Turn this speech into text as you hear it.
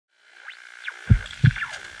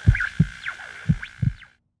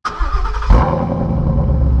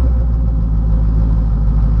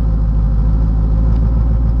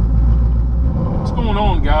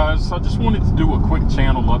guys, I just wanted to do a quick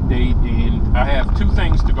channel update, and I have two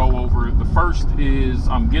things to go over. The first is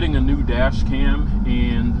I'm getting a new dash cam,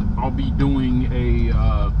 and I'll be doing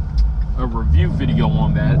a review video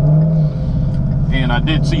on that. And I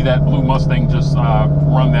did see that blue Mustang just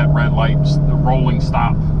run that red light, the rolling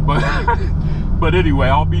stop. But anyway,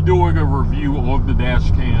 I'll be doing a review of the dash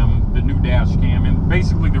cam, the new dash cam. And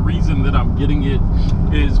basically the reason that I'm getting it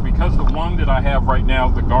is because the one that I have right now,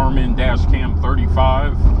 the Garmin dash cam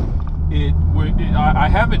 35, I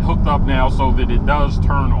have it hooked up now so that it does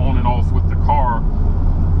turn on and off with the car.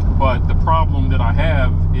 But the problem that I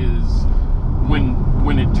have is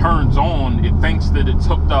when it turns on, it thinks that it's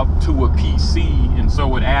hooked up to a PC, and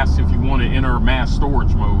so it asks if you want to enter mass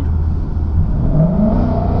storage mode.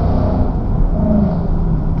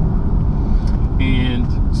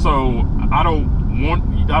 And so I don't want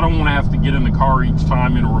to have to get in the car each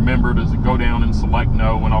time and remember to go down and select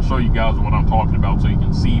no. And I'll show you guys what I'm talking about so you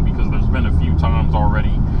can see, because there's been a few times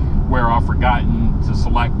already where I've forgotten to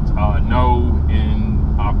select no,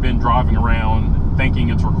 and I've been driving around thinking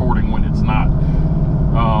it's recording when it's not.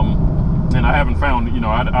 And I haven't found, you know,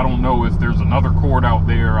 I don't know if there's another cord out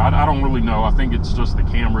there. I don't really know. I think it's just the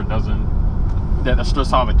camera that's just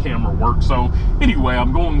how the camera works. So anyway,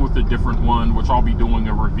 I'm going with a different one, which I'll be doing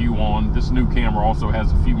a review on. This new camera also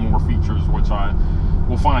has a few more features which I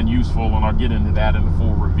will find useful, and I'll get into that in the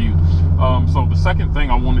full review. So the second thing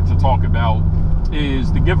I wanted to talk about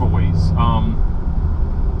is the giveaways.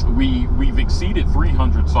 We've exceeded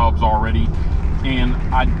 300 subs already, and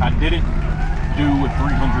I didn't do a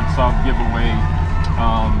 300 sub giveaway.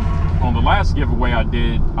 On the last giveaway I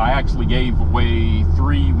did, I actually gave away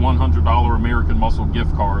 3 $100 American Muscle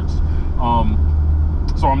gift cards.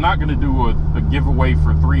 So I'm not going to do a giveaway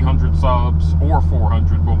for 300 subs or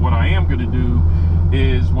 400, but what I am going to do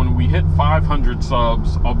is when we hit 500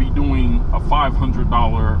 subs, I'll be doing a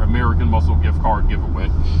 $500 American Muscle gift card giveaway.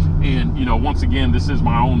 And, you know, once again, this is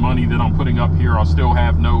my own money that I'm putting up here. I still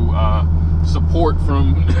have no support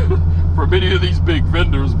from from any of these big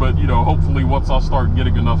vendors, but, you know, hopefully once I start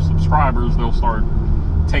getting enough subscribers, they'll start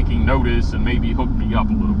taking notice and maybe hook me up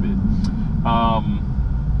a little bit.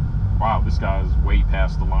 Wow, this guy's way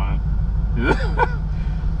past the line.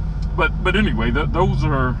 but anyway, those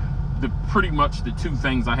are pretty much the two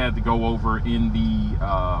things I had to go over in the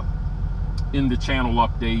channel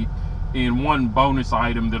update. And one bonus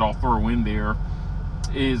item that I'll throw in there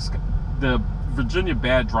is the Virginia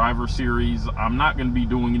Bad Driver series. I'm not going to be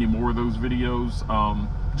doing any more of those videos,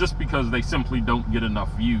 just because they simply don't get enough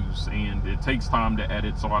views, and it takes time to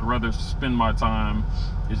edit. So I'd rather spend my time,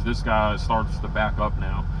 as this guy starts to back up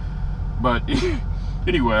now. But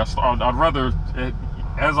anyway, I'd rather,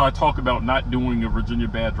 as I talk about not doing a Virginia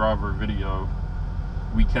Bad Driver video,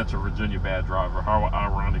 we catch a Virginia Bad Driver. How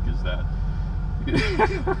ironic is that?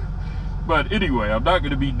 But anyway, I'm not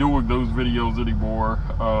going to be doing those videos anymore.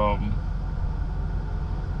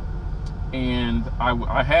 And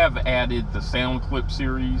I have added the sound clip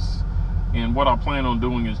series, and what I plan on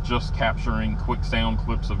doing is just capturing quick sound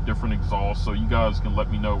clips of different exhausts, so you guys can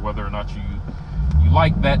let me know whether or not you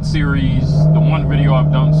like that series. The one video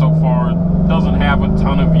I've done so far doesn't have a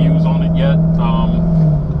ton of views on it yet,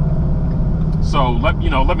 so let me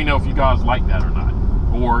know if you guys like that or not,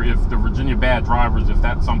 or if the Virginia Bad Drivers, if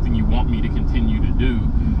that's something you want me to continue to do,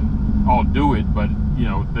 I'll do it. But, you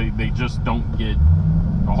know, they just don't get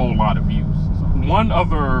a whole lot of views. So, one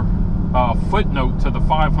other footnote to the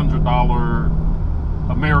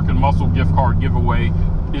 $500 American Muscle gift card giveaway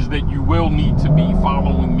is that you will need to be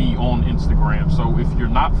following me on Instagram. So if you're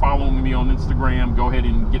not following me on Instagram, go ahead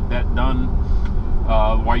and get that done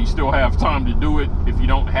while you still have time to do it. If you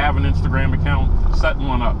don't have an Instagram account, set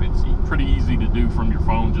one up. It's pretty easy to do from your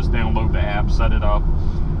phone. Just download the app, set it up,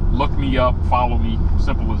 look me up, follow me,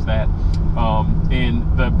 simple as that. And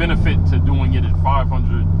the benefit to doing it at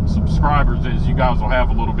 500 subscribers is you guys will have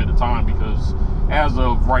a little bit of time, because as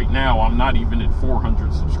of right now, I'm not even at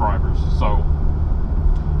 400 subscribers. So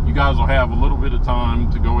you guys will have a little bit of time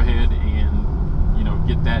to go ahead and, you know,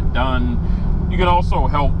 get that done. You can also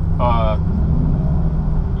help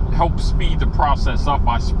speed the process up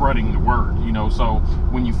by spreading the word, you know. So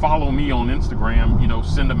when you follow me on Instagram, you know,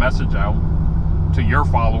 send a message out to your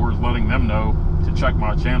followers letting them know to check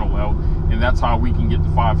my channel out, and that's how we can get to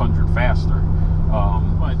 500 faster.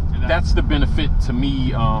 But that's the benefit to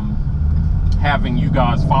me, having you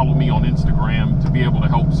guys follow me on Instagram, to be able to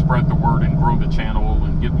help spread the word and grow the channel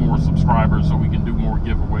and get more subscribers, so we can do more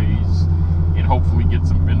giveaways and hopefully get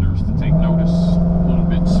some vendors to take notice a little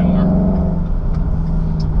bit sooner.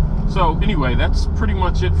 So anyway, that's pretty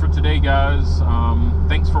much it for today, guys.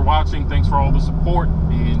 Thanks for watching, thanks for all the support,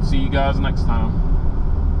 and see you guys next time.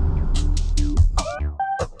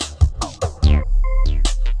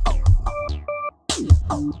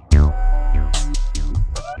 out.